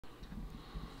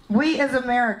We as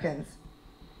Americans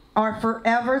are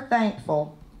forever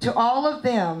thankful to all of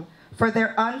them for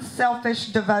their unselfish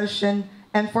devotion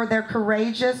and for their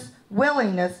courageous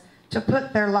willingness to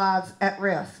put their lives at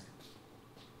risk.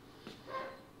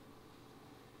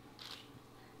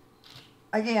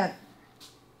 Again,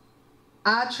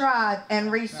 I tried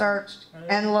and researched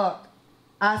and looked.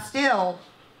 I still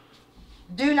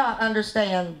do not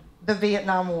understand the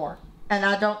Vietnam War, and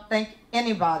I don't think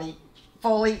anybody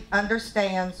fully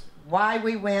understands why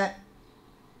we went.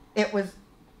 It was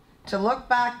to look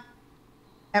back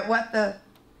at what the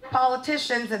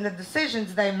politicians and the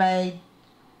decisions they made.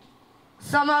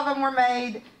 Some of them were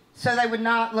made so they would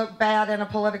not look bad in a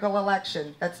political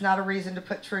election. That's not a reason to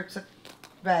put troops at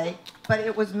bay, but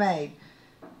it was made.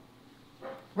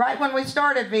 Right when we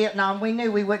started Vietnam, we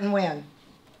knew we wouldn't win.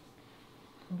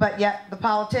 But yet the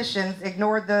politicians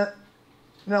ignored the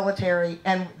military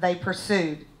and they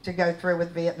pursued to go through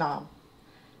with Vietnam.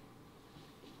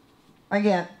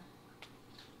 Again,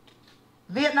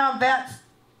 Vietnam vets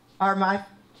are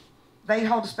they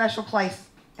hold a special place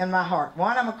in my heart.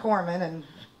 One, I'm a corpsman, and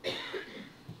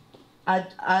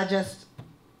I just,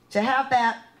 to have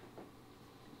that,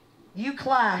 you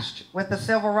clashed with the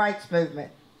civil rights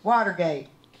movement, Watergate.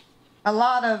 A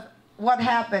lot of what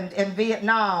happened in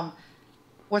Vietnam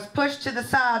was pushed to the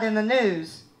side in the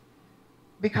news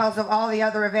because of all the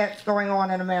other events going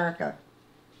on in America.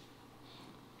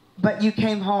 But you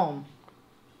came home.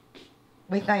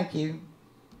 We thank you.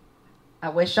 I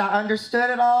wish I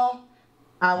understood it all.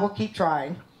 I will keep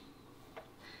trying.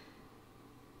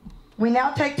 We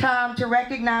now take time to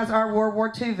recognize our World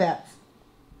War II vets.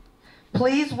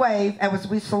 Please wave as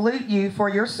we salute you for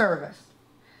your service.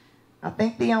 I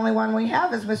think the only one we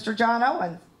have is Mr. John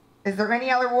Owens. Is there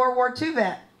any other World War II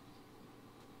vet?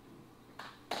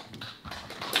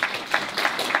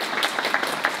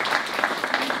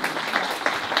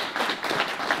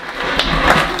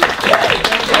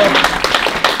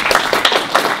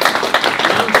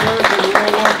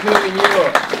 In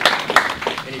Europe,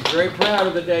 and he's very proud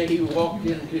of the day he walked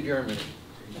into Germany.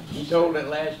 He told it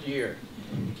last year.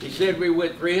 He said we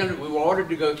went 300. We were ordered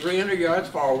to go 300 yards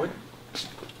forward,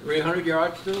 300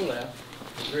 yards to the left,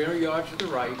 300 yards to the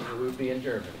right, and we would be in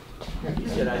Germany. He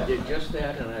said I did just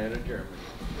that, and I entered Germany.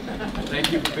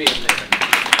 Thank you for being there.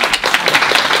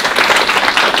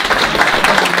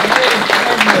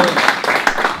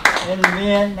 In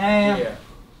Vietnam. Yeah.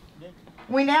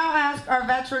 We now ask our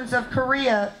veterans of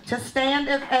Korea to stand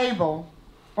if able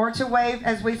or to wave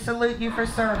as we salute you for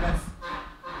service.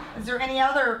 Is there any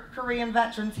other Korean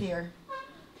veterans here?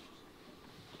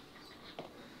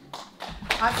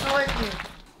 I salute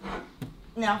you.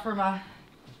 Now for my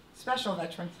special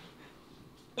veterans.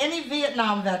 Any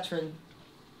Vietnam veteran,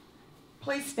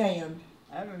 please stand.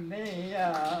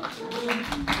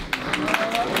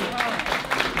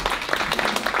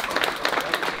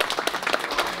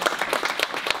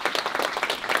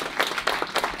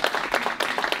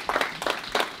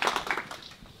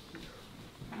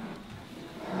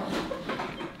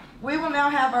 We will now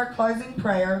have our closing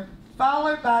prayer,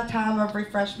 followed by a time of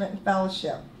refreshment and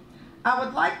fellowship. I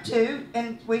would like to,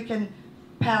 and we can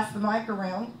pass the mic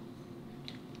around,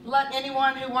 let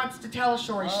anyone who wants to tell a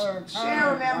story,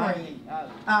 share a memory,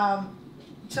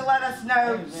 to let us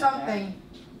know something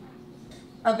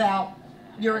about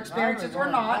your experiences or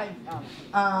not.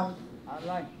 I'm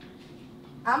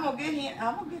gonna get him.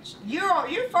 I'm gonna get you.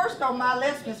 You're first on my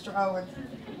list, Mr. Owens.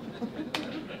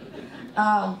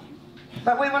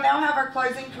 But we will now have our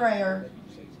closing prayer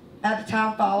at the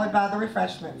time followed by the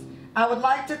refreshments. I would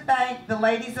like to thank the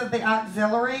ladies of the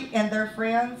auxiliary and their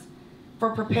friends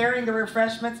for preparing the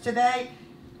refreshments today.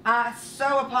 I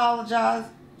so apologize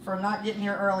for not getting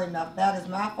here early enough. That is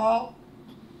my fault.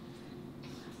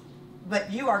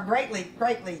 But you are greatly,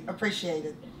 greatly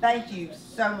appreciated. Thank you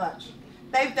so much.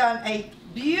 They've done a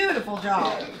beautiful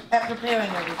job at preparing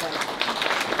everything.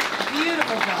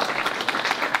 Beautiful job.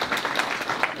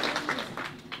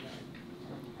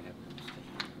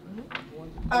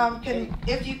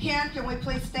 If you can we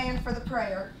please stand for the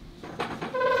prayer?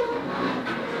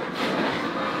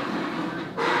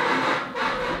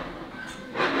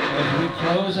 As we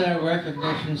close our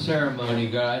recognition ceremony,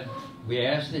 God, we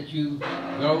ask that you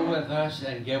go with us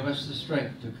and give us the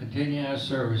strength to continue our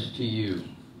service to you.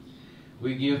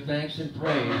 We give thanks and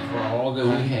praise for all that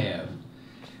we have.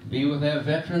 Be with our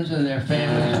veterans and their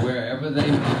families wherever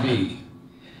they may be.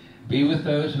 Be with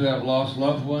those who have lost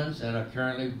loved ones and are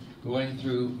currently going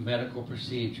through medical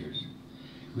procedures.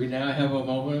 We now have a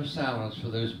moment of silence for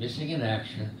those missing in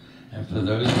action and for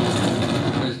those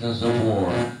prisoners of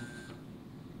war.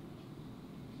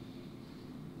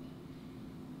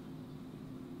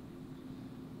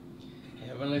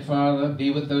 Heavenly Father,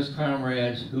 be with those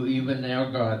comrades who even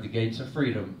now guard the gates of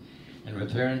freedom and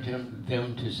return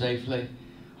them to safely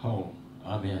home.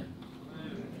 Amen.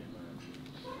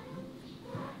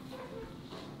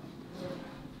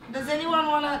 Does anyone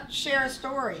want to share a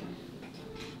story?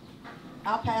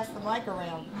 I'll pass the mic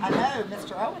around. I know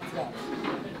Mr. Owens does.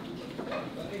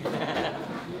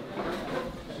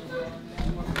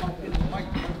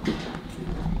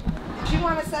 Did you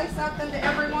want to say something to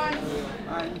everyone?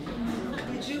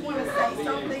 Did you want to say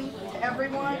something to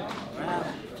everyone?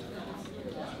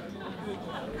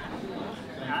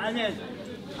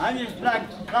 I just like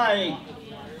to say,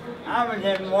 I was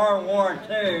in World War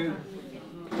II,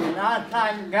 and I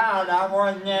thank God I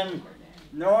wasn't in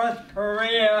North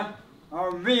Korea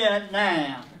or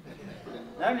Vietnam.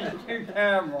 That was two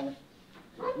terrible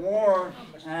wars,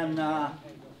 and I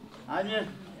just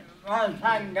want to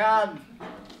thank God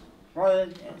for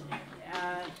the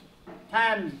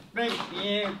time to speak to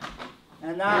you,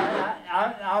 and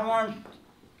I want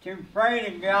to pray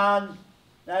to God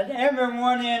that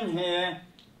everyone in here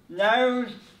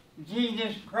knows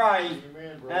Jesus Christ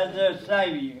as their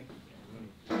Savior.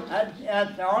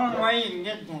 That's the only way you can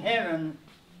get to heaven,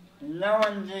 is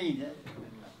knowing Jesus.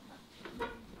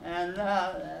 And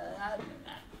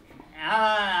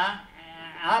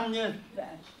I'm just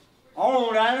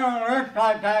old. I don't look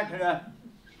like I could have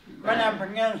went up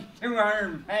against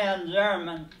 200-pound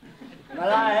German, but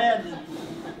I had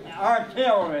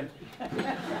artillery.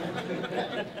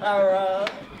 So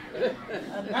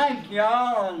thank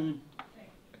y'all, and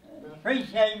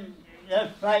appreciate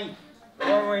this place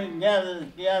where we gather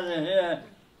together here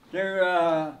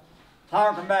to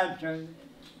talk about the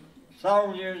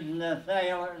soldiers and the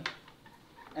sailors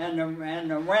and the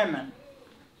women.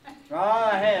 So all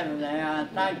I have there, I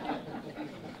thank you.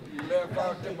 Left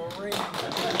out the Marines.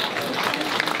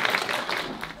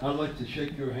 I'd like to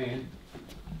shake your hand.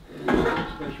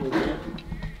 Special gift,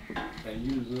 and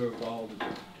you deserve all the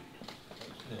best.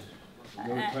 I'm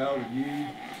very proud of you.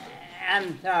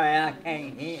 I'm sorry, I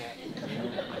can't hear.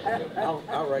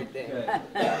 I'll write that.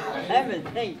 Have a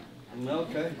seat.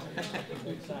 Okay.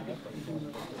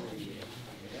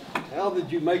 How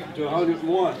did you make it to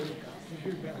 101?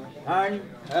 Pardon?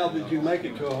 How did you make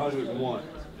it to 101?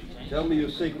 Tell me your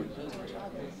secret.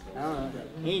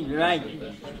 He's right.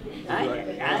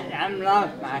 I'm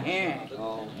lost my hearing.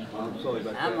 Oh, I'm sorry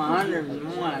about I'm that.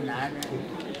 101.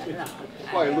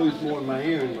 Probably lose more of my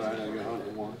hearing right now. You're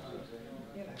 101.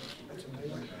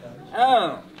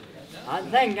 Oh, I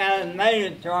think I made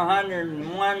it to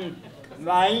 101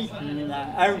 by eating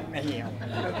the oatmeal.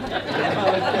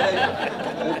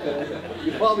 Okay.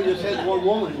 You probably just had one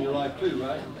woman in your life too,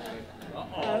 right?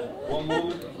 One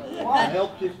woman? That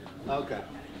helped you? Okay.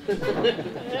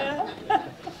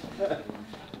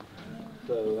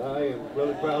 So I am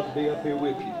really proud to be up here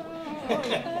with you.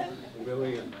 I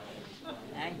really am.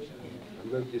 Thank you.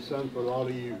 I've lived your son for a lot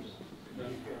of years.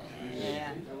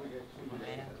 Yeah.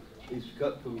 He's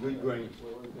cut from good grain.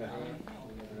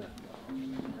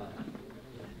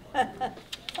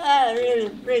 I really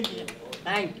appreciate it.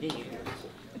 Thank you.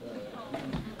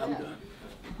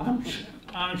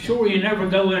 I'm sure you never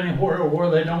go anywhere where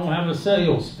they don't have a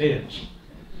sales pitch.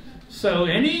 So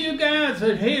any of you guys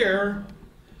that here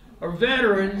are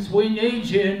veterans, we need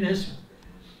you in this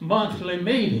monthly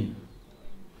meeting.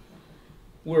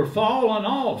 We're falling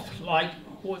off, like,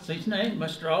 what's his name,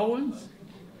 Mr. Owens?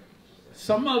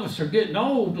 Some of us are getting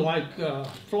old, like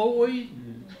Floyd.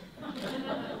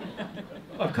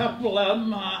 A couple of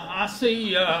them, I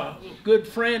see a good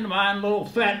friend of mine, little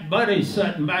fat buddy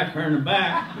sitting back there in the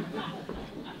back.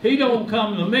 He don't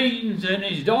come to meetings, and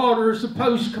his daughter's the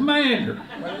post commander.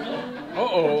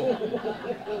 Uh-oh.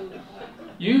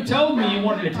 You told me you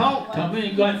wanted to talk to me,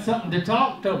 you got something to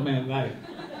talk to me about.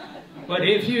 But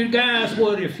if you guys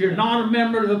would, if you're not a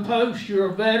member of the post,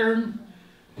 you're a veteran,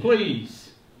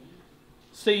 please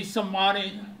see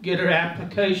somebody, get an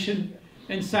application,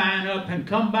 and sign up and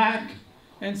come back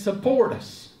and support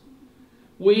us.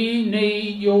 We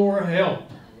need your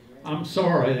help. I'm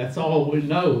sorry, that's all we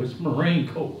know is Marine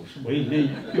Corps. We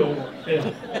need your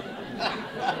help.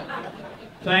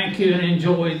 Thank you and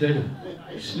enjoy the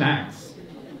snacks.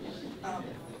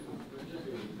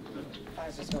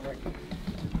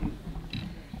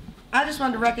 I just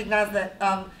wanted to recognize that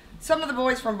some of the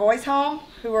boys from Boys Home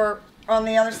who are on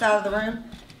the other side of the room,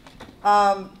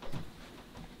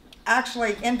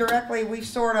 actually indirectly we've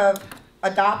sort of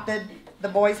adopted the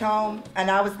Boys Home,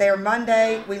 and I was there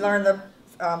Monday. We learned the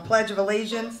Pledge of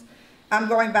Allegiance. I'm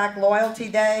going back Loyalty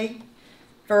Day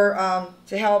for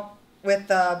to help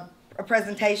with a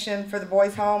presentation for the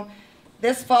Boys Home.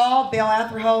 This fall, Bill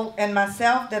Atherholt and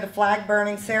myself did a flag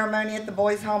burning ceremony at the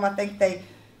boys' home. I think they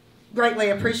greatly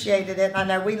appreciated it. I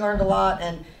know we learned a lot,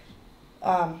 and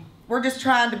we're just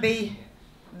trying to be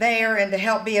there and to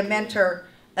help be a mentor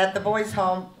at the boys'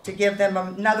 home to give them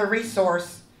another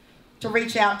resource to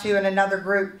reach out to in another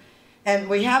group. And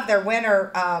we have their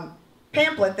winter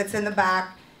pamphlet that's in the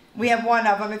back. We have one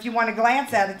of them. If you want to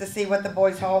glance at it to see what the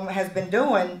boys' home has been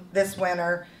doing this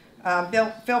winter,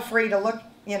 feel free to look,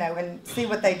 and see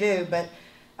what they do. But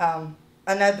I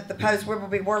know that the Post, we will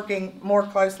be working more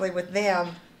closely with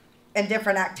them in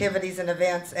different activities and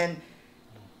events. And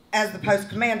as the Post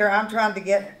commander, I'm trying to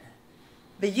get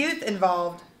the youth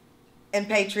involved in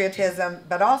patriotism,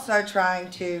 but also trying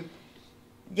to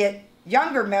get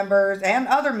younger members and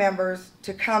other members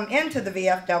to come into the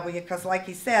VFW, because like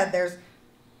he said,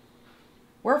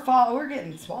 we're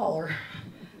getting smaller.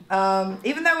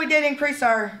 Even though we did increase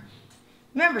our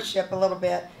membership a little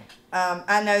bit,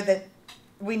 I know that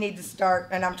we need to start,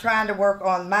 and I'm trying to work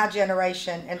on my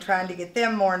generation and trying to get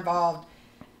them more involved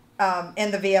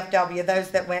in the VFW, those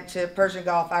that went to Persian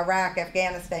Gulf, Iraq,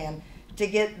 Afghanistan, to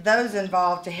get those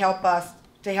involved to help us,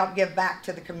 to help give back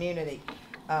to the community.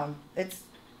 It's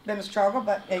been a struggle,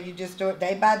 but you just do it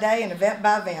day by day and event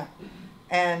by event,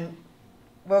 and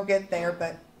we'll get there.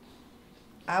 But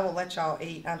I will let y'all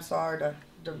eat. I'm sorry to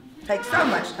take so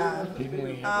much time.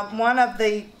 One of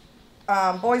the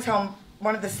boys' home,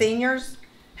 one of the seniors,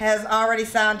 has already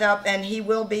signed up, and he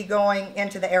will be going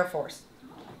into the Air Force.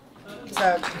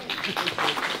 So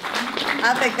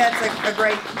I think that's it's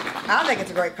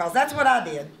a great cause. That's what I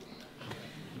did.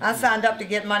 I signed up to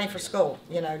get money for school.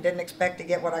 Didn't expect to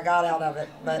get what I got out of it,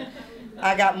 but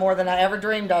I got more than I ever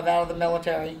dreamed of out of the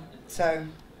military. So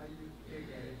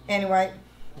anyway,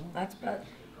 that's about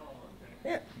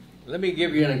it. Let me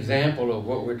give you an example of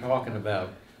what we're talking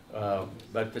about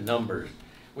the numbers.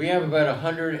 We have about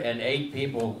 108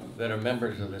 people that are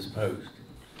members of this post.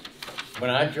 When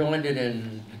I joined it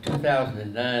in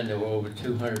 2009, there were over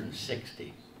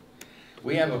 260.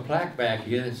 We have a plaque back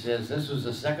here that says this was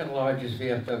the second largest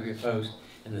VFW post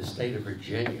in the state of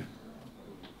Virginia.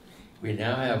 We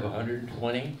now have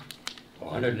 120,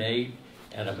 108,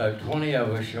 and about 20 of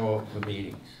us show up for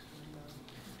meetings.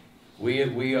 We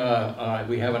have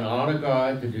an honor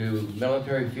guard to do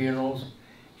military funerals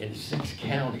in 6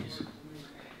 counties.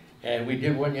 And we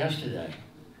did one yesterday.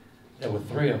 There were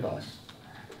 3 of us.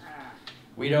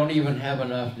 We don't even have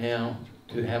enough now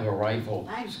to have a rifle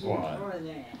squad.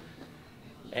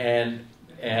 And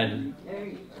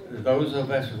those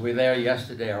of us who were there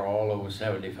yesterday are all over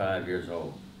 75 years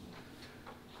old.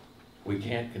 We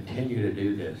can't continue to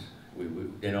do this.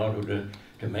 In order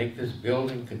to make this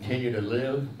building continue to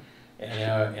live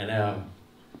and our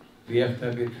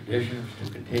VFW traditions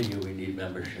to continue, we need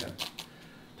membership.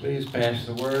 Please pass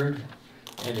the word,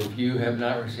 and if you have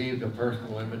not received a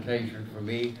personal invitation from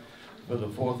me for the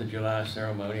 4th of July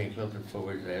ceremony in Clifton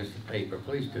Forge, there's the paper.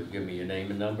 Please do give me your name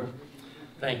and number.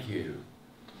 Thank you.